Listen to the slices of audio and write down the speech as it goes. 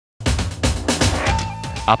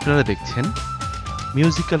আপনারা দেখছেন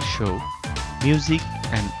musical show music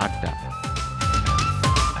and আড্ডা।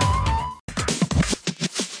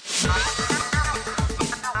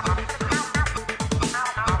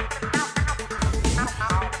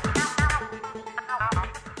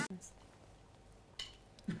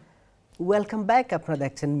 Welcome back. আপনারা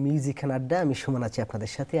দেখছেন মিউজিক অ্যান্ড আড্ডা। আমি সুমন আছি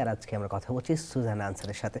আপনাদের সাথে, আর আজকে আমরা কথা বলছি সুজানা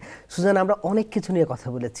আনসারের সাথে। সুজানা, আমরা অনেক কিছু নিয়ে কথা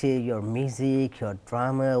বলেছি, your music, your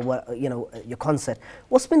drama, your concert.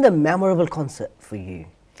 What's been the memorable concert for you?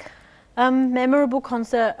 Memorable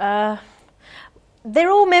concert.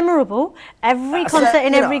 They're all memorable. Every concert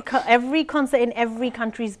in every concert in every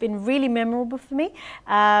country has been really memorable for me.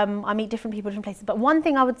 I meet different people, different places. But one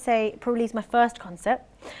thing I would say probably is my first concert.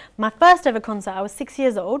 My first ever concert. I was 6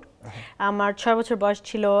 years old. Our 6 বছর বয়স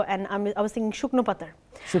ছিল, and I was singing শুকনো পাতার।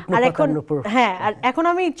 আর এখন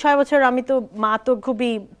আমি 6 বছর, আমি তো মা তো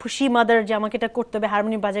খুবই খুশি মাদার যে আমাকে এটা করতে হবে,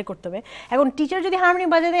 হারমোনিয়াম বাজাই করতে হবে। এখন টিচার যদি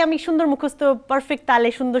হারমোনিয়াম বাজায় দেয়, আমি সুন্দর মুখস্থ পারফেক্ট তালে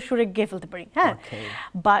সুন্দর সুরে গেয়ে ফেলতে পারি, হ্যাঁ।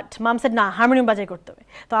 বাট মাম সেড না, হারমোনিয়াম বাজাই করতে হবে।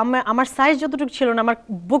 তো আমার সাইজ যতটুকু ছিল না, আমার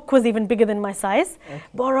বুক ওয়াজ even bigger then my size,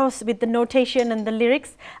 বড় with the notation and the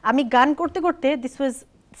lyrics. আমি গান করতে করতে, this was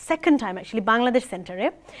second time actually, Bangladesh Center.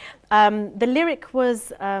 The lyric was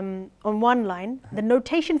on one line, the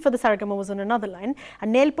notation for the sargama was on another line, and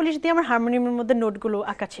nail polish diye amar harmonium er moddhe note gulo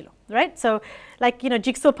aka chilo, right? So like,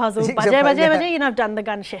 jigsaw puzzle, bajaye, I've done the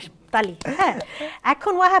gan shesh tali.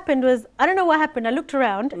 Ekhon what happened was, I don't know what happened, I looked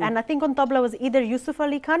around and I think on tabla was either Yusuf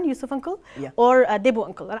Ali Khan, Yusuf uncle, or Debu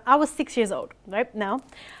uncle, and I was 6 years old. Right now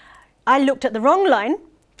I looked at the wrong line,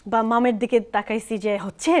 বা মামের দিকে তাকাইছি যে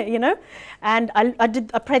হচ্ছে, and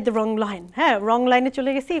I prayed the wrong line. হ্যাঁ, wrong line এ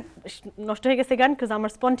চলে গেছি, নষ্ট হয়ে গেছে গান, because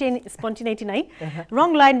আমার spontaneity নাই।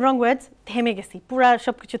 wrong line, wrong words, থেমে গেছি, পুরা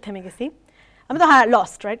সবকিছু থেমে গেছি। আমি তো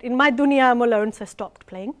lost, right? In my dunya I'm alone, so I stopped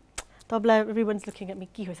playing. Tabla, everyone's looking at me,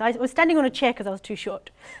 কি হয়েছে? I was standing on a chair because I was too short.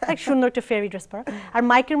 like সুন্দর একটা fairy dress পরা, আর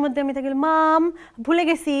মাইকের মধ্যে আমি তাকে মাম ভুলে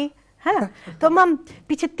গেছি। হ্যাঁ, তো মাম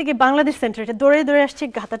পিছের থেকে বাংলাদেশ সেন্টার এটা দৌড়ে দৌড়ে আসছে,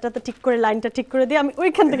 গাতাটা ঠিক করে লাইনটা ঠিক করে দিয়ে আমি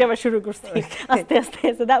ওইখান থেকে আবার শুরু করছি আস্তে আস্তে।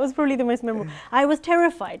 So that was probably the most memorable. I was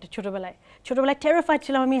terrified ছোটবেলায় terrified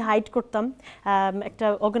ছিলাম। আমি হাইড করতাম। একটা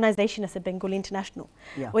অর্গানাইজেশন আছে, বেঙ্গলি ইন্টারন্যাশনাল,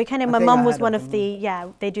 ওইখানে my mom was one of the,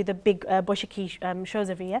 they do the big Baishakhi shows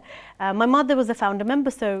every year. My mother was a founder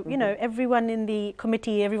member, so everyone in the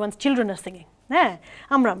committee, everyone's children are singing.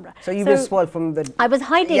 Amra. So you were spoiled from the... I was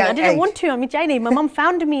hiding. I didn't want to. আমি চাইনি। My mom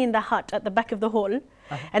found me in the hut at the back of the hall,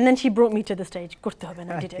 and then she brought me to the stage. করতে হবে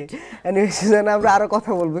না, I did it. Anyway, Suzana, আমরা আরো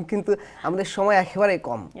কথা বলবো, কিন্তু আমাদের সময় একেবারে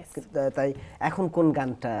কম, তাই এখন কোন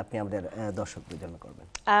গানটা আপনি আমাদের দর্শকদের জন্য করবেন?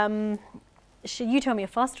 You tell me,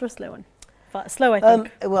 a fast or a slow one? Slow, I think.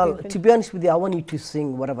 Well, to be honest with you, I want you to sing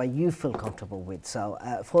whatever you feel comfortable with. So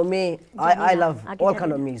for me, I love all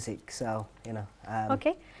kind of music. So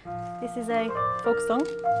okay, this is a folk song.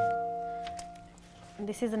 And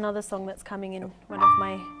this is another song that's coming in one of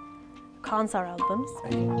my Ansar albums.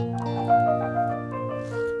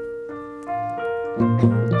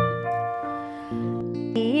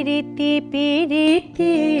 Piriti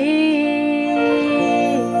piriti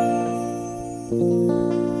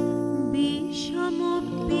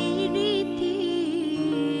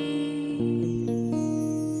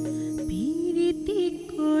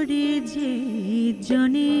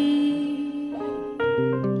জনে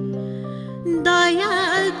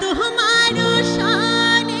দয়াল তোমার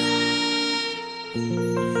শানে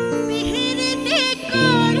পিরিতি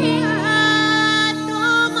করে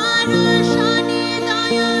তোমার শানে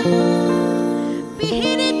দয়াল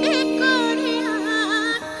পিরিতি করে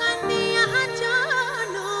কান্দিয়া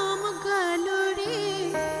জনম গেল রে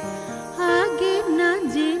আগে না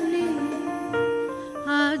জেনে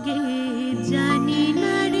আগে জানি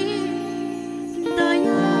না রে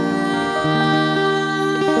দয়া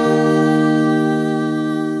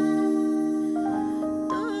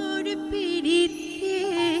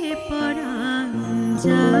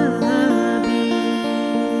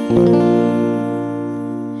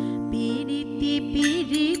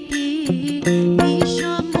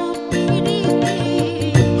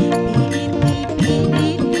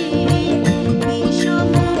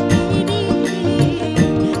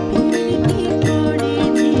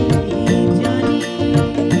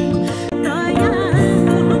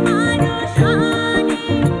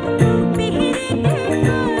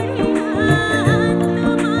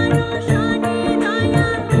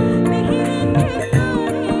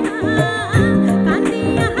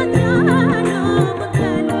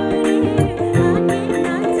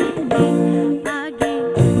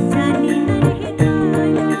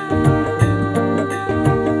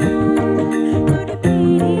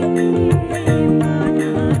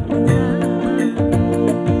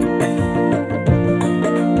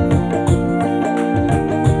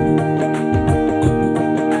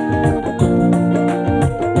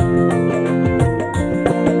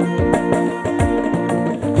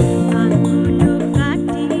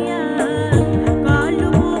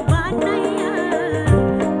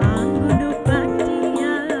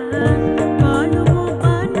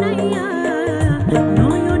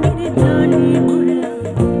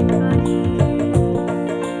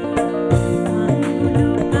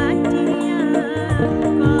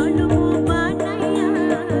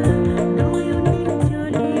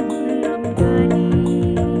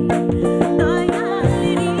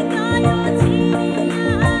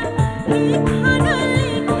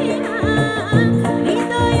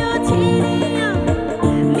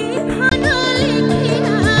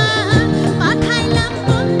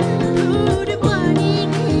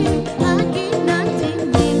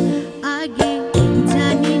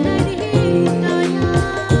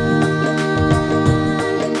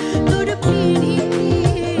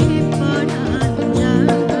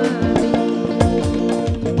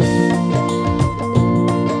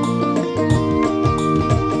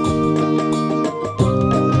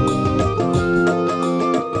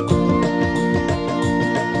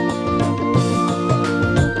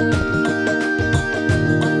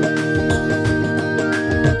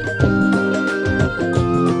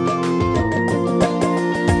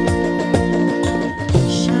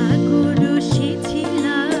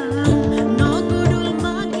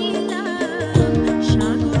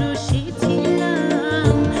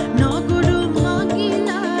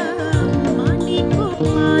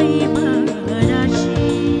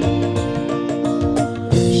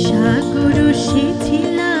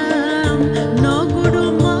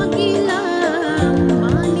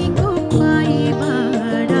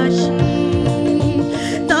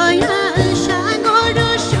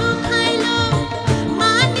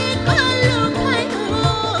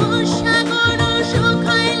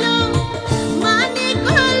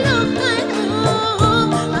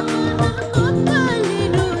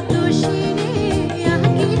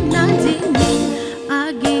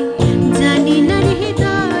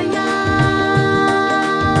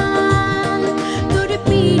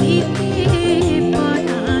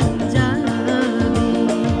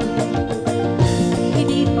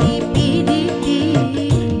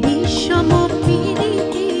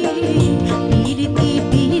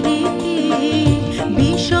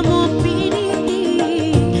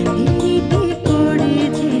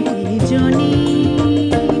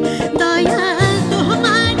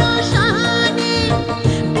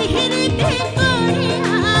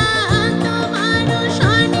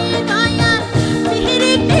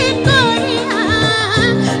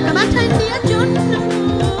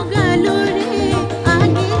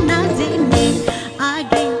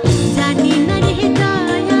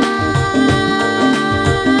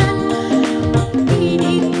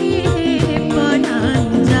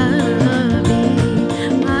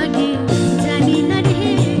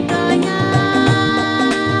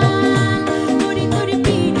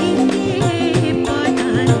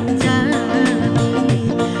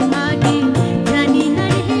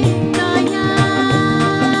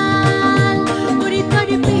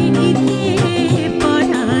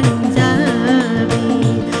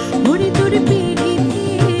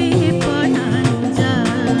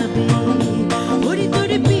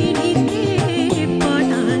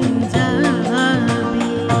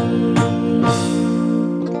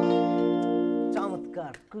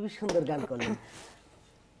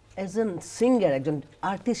অ্যাজ এন সিঙ্গার একজন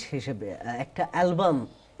আর্টিস্ট হিসেবে একটা অ্যালবাম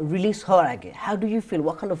রিলিজ হওয়ার আগে how do you feel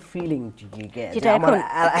what kind of feeling do you get যেটা আমার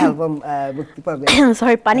এখন- অ্যালবাম মুক্তি পাবে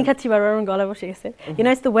Sorry, পানি খাচ্ছি বারবার আমার গলা বসে গেছে। You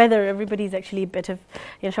know, it's the weather. Everybody is actually a bit of,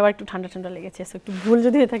 সবার একটু ঠান্ডা ঠান্ডা লেগেছে। So একটু ভুল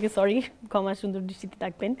যদি হয়ে থাকে, sorry, ক্ষমা সুন্দর দৃষ্টিতে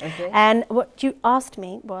থাকবেন। Okay. And what you asked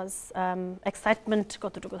me was excitement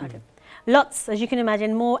কতটুকু থাকে। Lots, as you can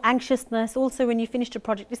imagine, more anxiousness. Also, when you finished a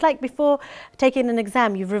project, it's like before taking an exam,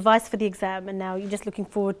 you've revised for the exam, and now you're just looking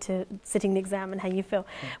forward to sitting the exam and how you feel.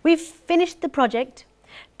 We've finished the project.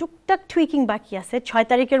 টুকটাক tweaking বাকি আছে 6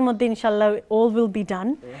 তারিখের মধ্যে ইনশাআল্লাহ all will be done,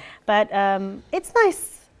 but it's nice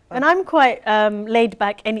and I'm quite laid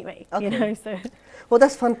back anyway, you Okay. know, so Well,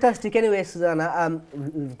 that's fantastic. Anyway, Suzana,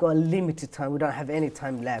 we've got limited time. We don't have any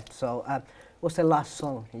time left. So, what's the last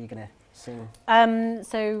song you're gonna sing?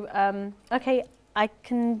 okay, I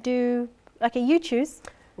can do, okay, you choose.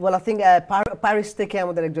 Well, I think Paris থেকে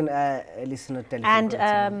আমাদের একজন listener telephone And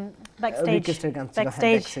backstage, requested গান ছিল, হ্যাঁ,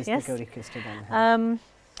 backstage, yes. থেকে requested গান, হ্যাঁ।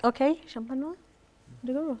 Okay, champagne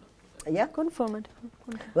দেবো Yeah? কোন ফরম্যাট?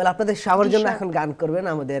 Well, আপনাদের সবার জন্য Sure. এখন গান করবেন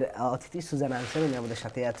আমাদের অতিথি সুজানা আনসার, উনি আমাদের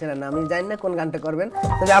সাথে আছেন আর আমি জানি না কোন গানটা করবেন,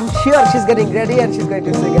 তবে I'm sure she's getting ready and she's going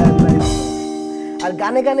to sing a nice song. আর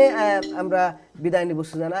গানে গানে আমরা বিদায় নিব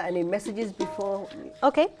Sujana. Any messages before?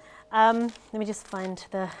 Okay, let me just find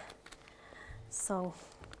the song.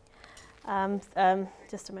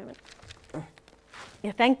 Just a moment.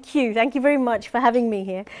 Yeah, thank you very much for having me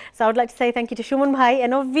here. So I would like to say thank you to Shuman bhai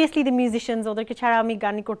and obviously the musicians. ওদেরকে ছাড়া আমি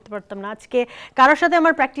গানই করতে পারতাম না। আজকে কারোর সাথে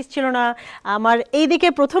আমার প্র্যাকটিস ছিল না, আমার এই দিকে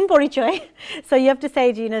প্রথম পরিচয়। So you have to say,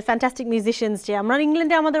 you know, fantastic musicians যে আমরা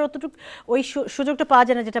ইংল্যান্ডে আমাদের অতটুকু ওই সুযোগটা পাওয়া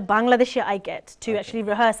যায় না যেটা বাংলাদেশে I get to actually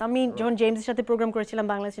rehearse. আমি যখন জেমসের সাথে প্রোগ্রাম করেছিলাম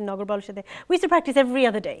বাংলাদেশের নগরবাউলের সাথে, we used to practice every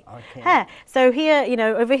other day. Okay. হ্যাঁ, so here, you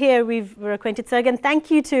know, over here we're acquainted. So again, thank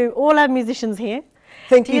you to all our musicians here.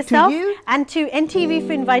 Thank To you yourself to you. and to NTV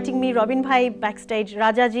for inviting me, Robin Bhai backstage,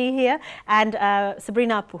 Rajaji here, and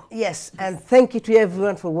Sabrina Apu. Yes, and thank you to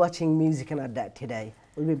everyone for watching Music and Adda today.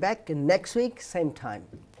 We'll be back next week, same time.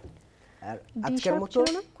 আর আজকের sharp মতো ছিল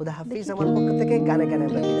না? খুদা হাফিজ, আমার পক্ষ থেকে গানে গানে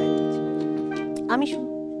আমরা বিদায় নিচ্ছি। আমি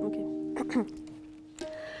okay.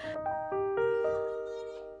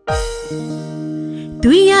 तू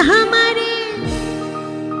यहाँ हमारे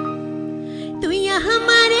तू यहाँ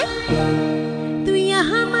हमारे तू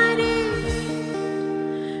यहाँ हमारे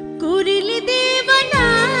कुरली देवना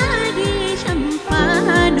रे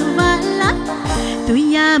शंपानु वाला तू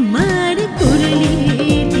यहाँ हमारे कुरली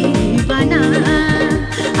दीवाना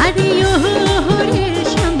अरे यो रे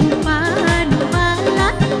शंपानु वाला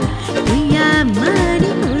तू यहाँ हमारे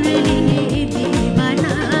कुरली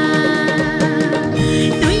दीवाना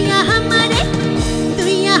तू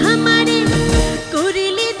यहाँ हमारे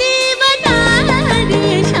कुरली दीवाना रे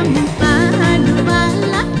शंपानु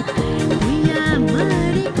वाला तू यहाँ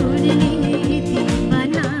हमारे कुरली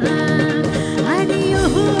दीवाना अरे ओ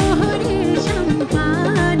रे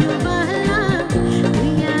शंपानु वाला तू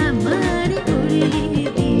यहाँ हमारे कुरली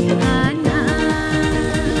दीवाना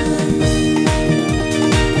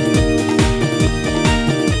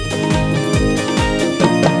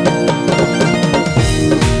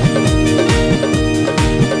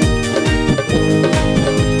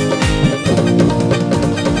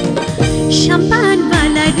शंपान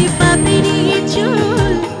वाला डिब्बा मेरी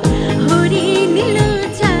चोल होरी नीलो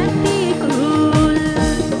जाती गोल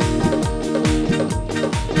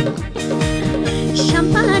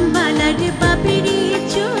शंपान वाला डिब्बा मेरी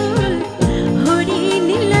चोल होरी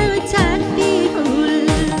नीलो जाती गोल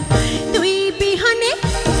तुई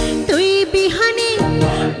बिहाने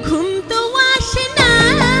घुम तो आशे ना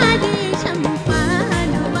रे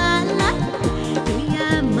शंपान वाला तुई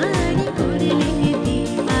हमारी कुरली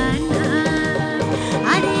दीवाना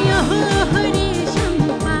अरे ओ रे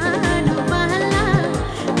शंपान वाला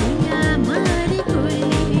तुई हमारी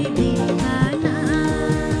कुरली दीवाना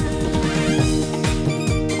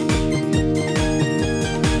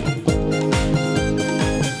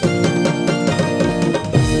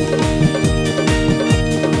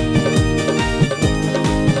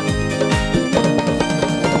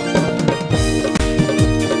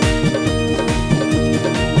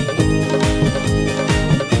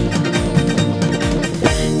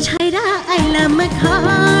छायरा आइलाम खा